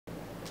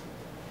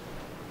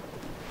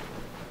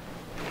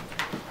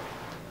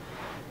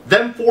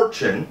Then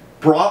fortune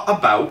brought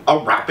about a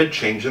rapid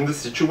change in the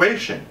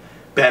situation,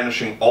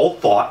 banishing all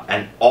thought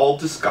and all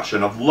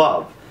discussion of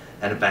love,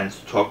 and events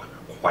took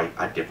quite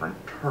a different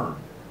turn.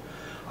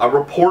 A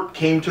report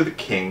came to the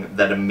king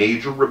that a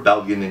major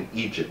rebellion in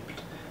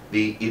Egypt,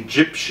 the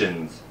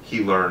Egyptians,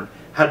 he learned,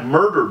 had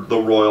murdered the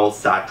royal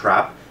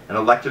satrap and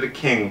elected a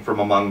king from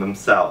among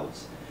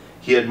themselves.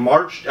 He had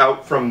marched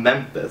out from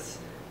Memphis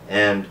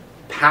and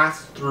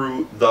passed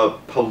through the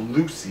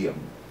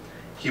Pelusium.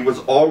 He was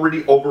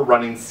already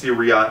overrunning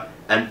Syria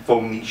and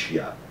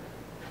Phoenicia,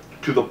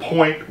 to the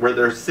point where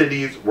their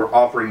cities were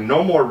offering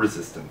no more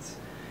resistance.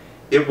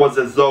 It was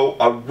as though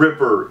a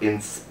river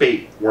in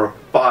spate or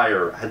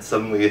fire had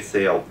suddenly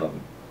assailed them.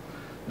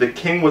 The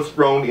king was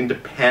thrown into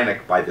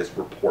panic by this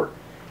report,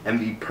 and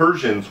the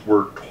Persians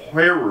were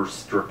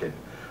terror-stricken.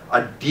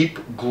 A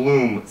deep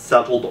gloom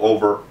settled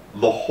over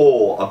the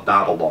whole of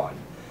Babylon.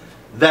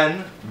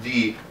 Then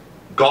the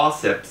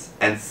gossips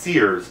and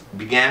seers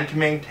began to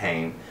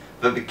maintain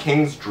that the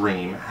king's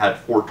dream had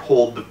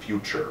foretold the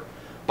future.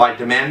 By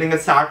demanding a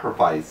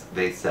sacrifice,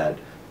 they said,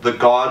 the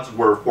gods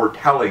were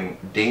foretelling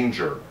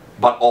danger,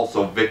 but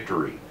also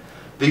victory.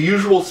 The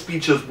usual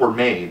speeches were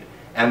made,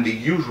 and the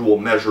usual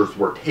measures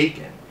were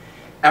taken.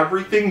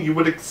 Everything you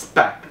would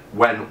expect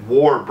when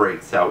war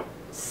breaks out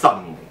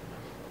suddenly.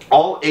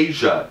 All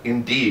Asia,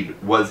 indeed,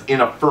 was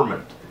in a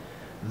ferment.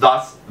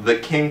 Thus, the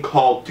king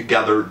called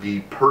together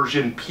the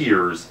Persian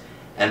peers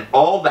and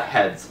all the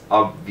heads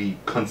of the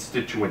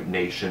constituent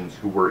nations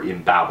who were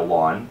in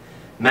Babylon,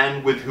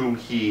 men with whom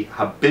he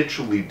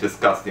habitually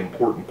discussed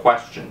important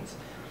questions,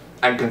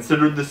 and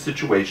considered the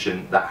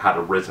situation that had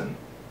arisen.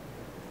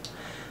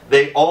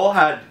 They all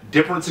had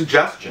different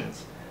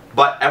suggestions,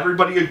 but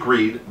everybody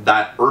agreed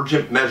that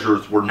urgent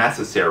measures were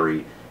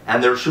necessary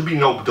and there should be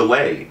no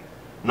delay,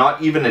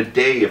 not even a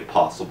day if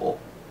possible.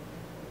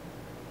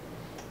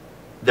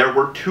 There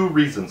were two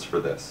reasons for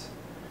this: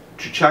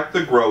 to check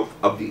the growth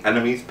of the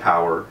enemy's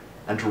power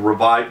and to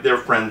revive their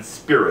friends'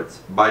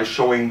 spirits by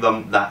showing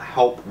them that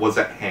help was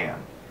at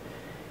hand.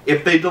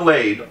 If they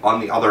delayed, on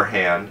the other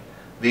hand,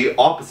 the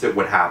opposite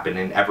would happen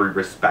in every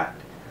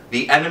respect.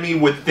 The enemy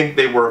would think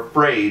they were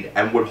afraid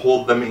and would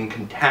hold them in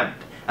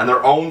contempt, and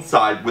their own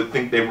side would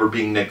think they were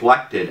being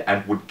neglected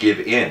and would give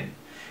in.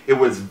 It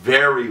was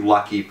very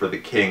lucky for the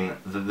king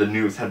that the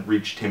news had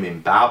reached him in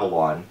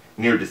Babylon,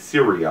 near to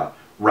Syria,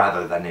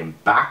 rather than in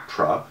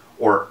Bactra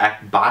or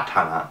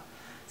Ecbatana,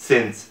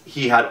 since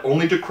he had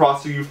only to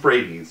cross the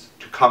Euphrates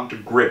to come to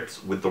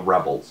grips with the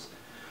rebels.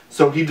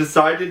 So he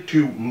decided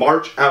to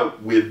march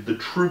out with the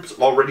troops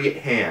already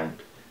at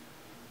hand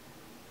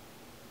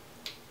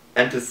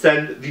and to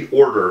send the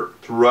order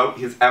throughout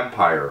his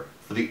empire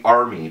for the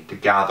army to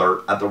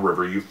gather at the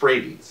river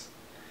Euphrates.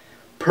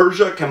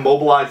 Persia can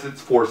mobilize its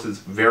forces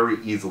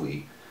very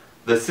easily.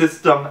 The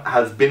system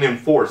has been in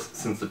force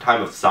since the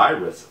time of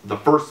Cyrus, the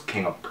first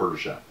king of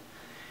Persia.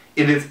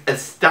 It is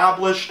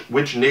established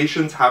which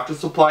nations have to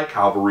supply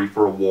cavalry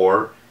for a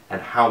war and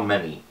how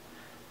many,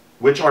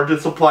 which are to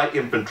supply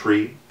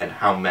infantry and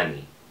how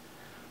many,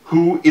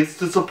 who is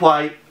to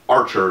supply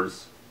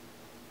archers,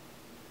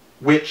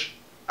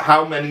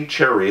 how many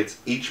chariots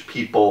each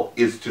people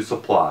is to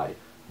supply,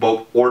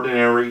 both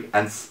ordinary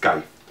and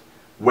scythed,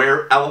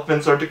 where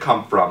elephants are to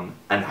come from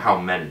and how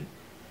many,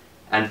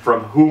 and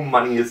from whom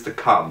money is to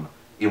come,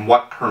 in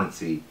what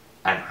currency,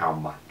 and how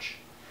much.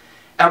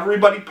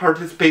 Everybody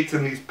participates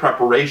in these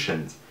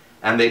preparations,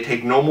 and they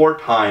take no more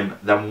time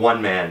than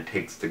one man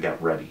takes to get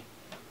ready.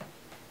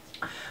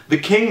 The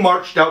king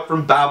marched out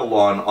from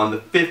Babylon on the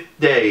 5th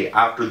day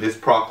after this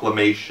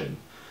proclamation.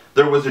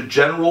 There was a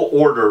general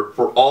order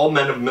for all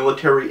men of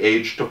military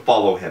age to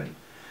follow him.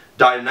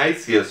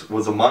 Dionysius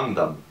was among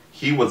them.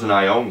 He was an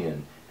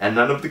Ionian, and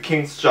none of the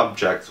king's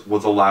subjects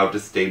was allowed to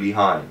stay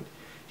behind.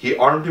 He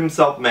armed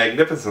himself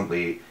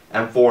magnificently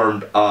and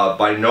formed a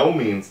by no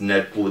means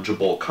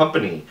negligible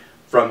company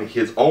from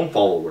his own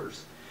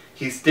followers.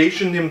 He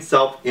stationed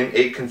himself in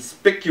a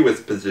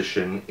conspicuous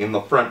position in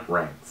the front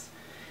ranks.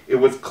 It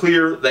was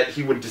clear that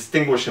he would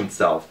distinguish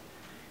himself.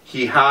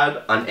 He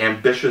had an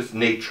ambitious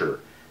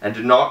nature, and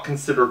did not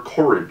consider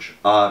courage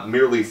a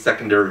merely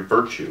secondary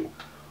virtue.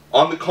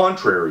 On the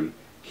contrary,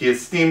 he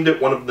esteemed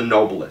it one of the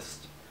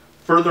noblest.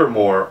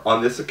 Furthermore,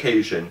 on this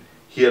occasion,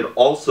 he had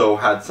also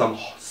had some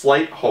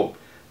slight hope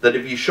that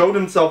if he showed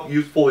himself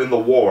useful in the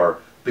war,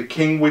 the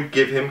king would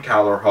give him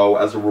Callirhoe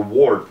as a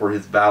reward for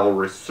his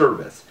valorous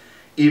service,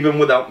 even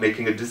without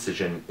making a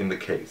decision in the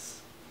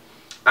case.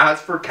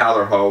 As for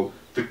Callirhoe,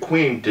 the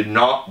queen did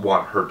not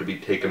want her to be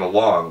taken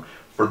along.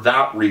 For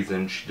that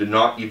reason, she did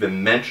not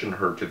even mention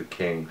her to the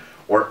king,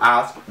 or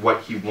ask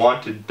what he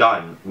wanted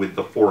done with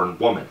the foreign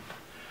woman.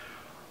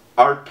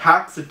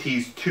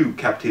 Artaxerxes too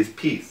kept his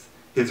peace.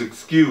 His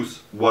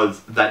excuse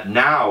was that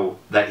now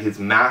that his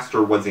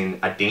master was in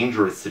a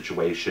dangerous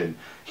situation,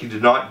 he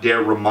did not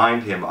dare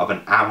remind him of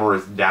an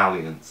amorous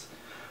dalliance.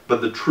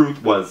 But the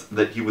truth was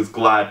that he was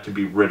glad to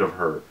be rid of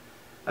her,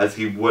 as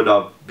he would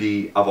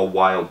be of a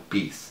wild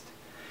beast.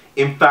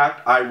 In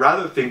fact, I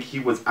rather think he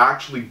was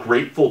actually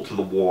grateful to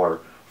the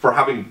war, for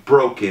having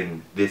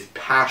broken this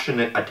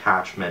passionate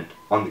attachment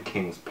on the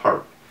king's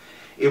part.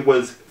 It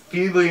was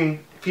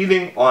feeding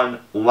on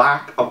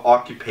lack of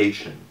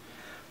occupation,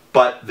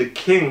 but the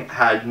king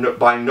had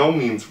by no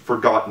means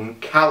forgotten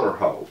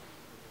Callirhoe.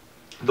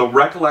 The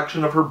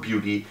recollection of her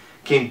beauty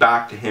came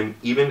back to him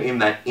even in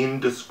that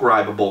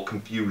indescribable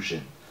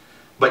confusion,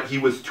 but he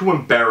was too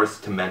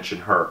embarrassed to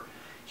mention her.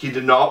 He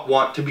did not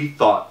want to be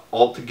thought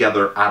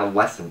altogether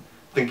adolescent,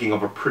 thinking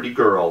of a pretty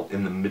girl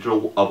in the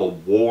middle of a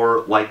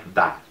war like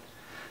that.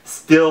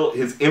 Still,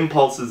 his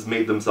impulses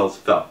made themselves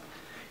felt.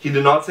 He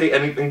did not say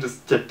anything to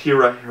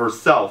Chaereas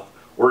herself,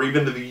 or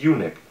even to the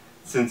eunuch,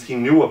 since he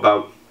knew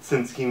about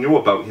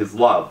his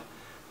love,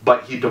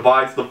 but he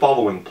devised the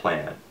following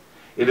plan.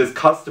 It is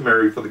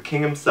customary for the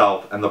king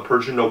himself and the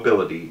Persian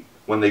nobility,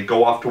 when they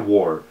go off to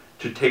war,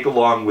 to take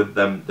along with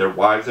them their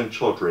wives and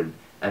children,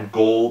 and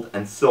gold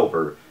and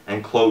silver,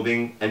 and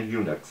clothing and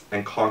eunuchs,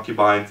 and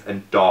concubines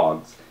and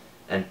dogs,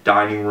 and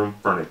dining room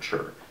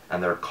furniture,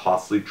 and their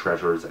costly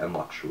treasures and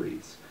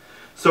luxuries.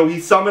 So he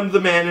summoned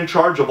the man in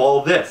charge of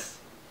all this.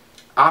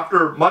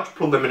 After much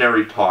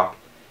preliminary talk,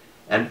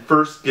 and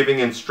first giving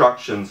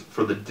instructions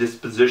for the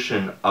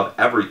disposition of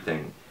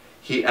everything,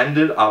 he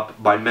ended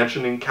up by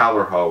mentioning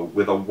Callirhoe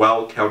with a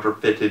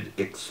well-counterfeited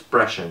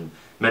expression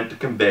meant to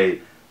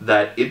convey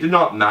that it did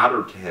not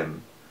matter to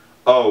him.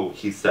 "Oh,"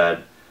 he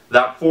said,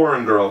 "that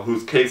foreign girl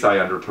whose case I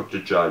undertook to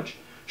judge,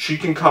 she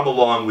can come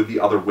along with the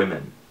other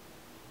women."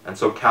 And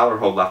so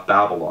Callirhoe left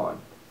Babylon,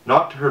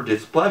 not to her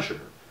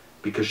displeasure,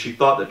 because she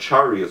thought that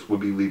Chaereas would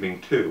be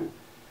leaving too.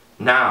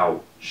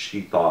 Now,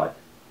 she thought,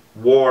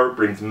 war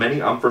brings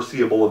many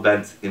unforeseeable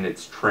events in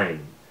its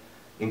train,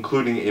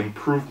 including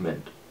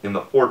improvement in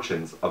the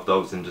fortunes of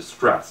those in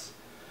distress,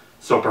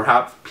 so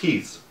perhaps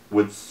peace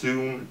would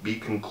soon be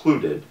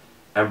concluded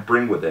and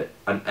bring with it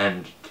an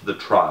end to the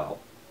trial.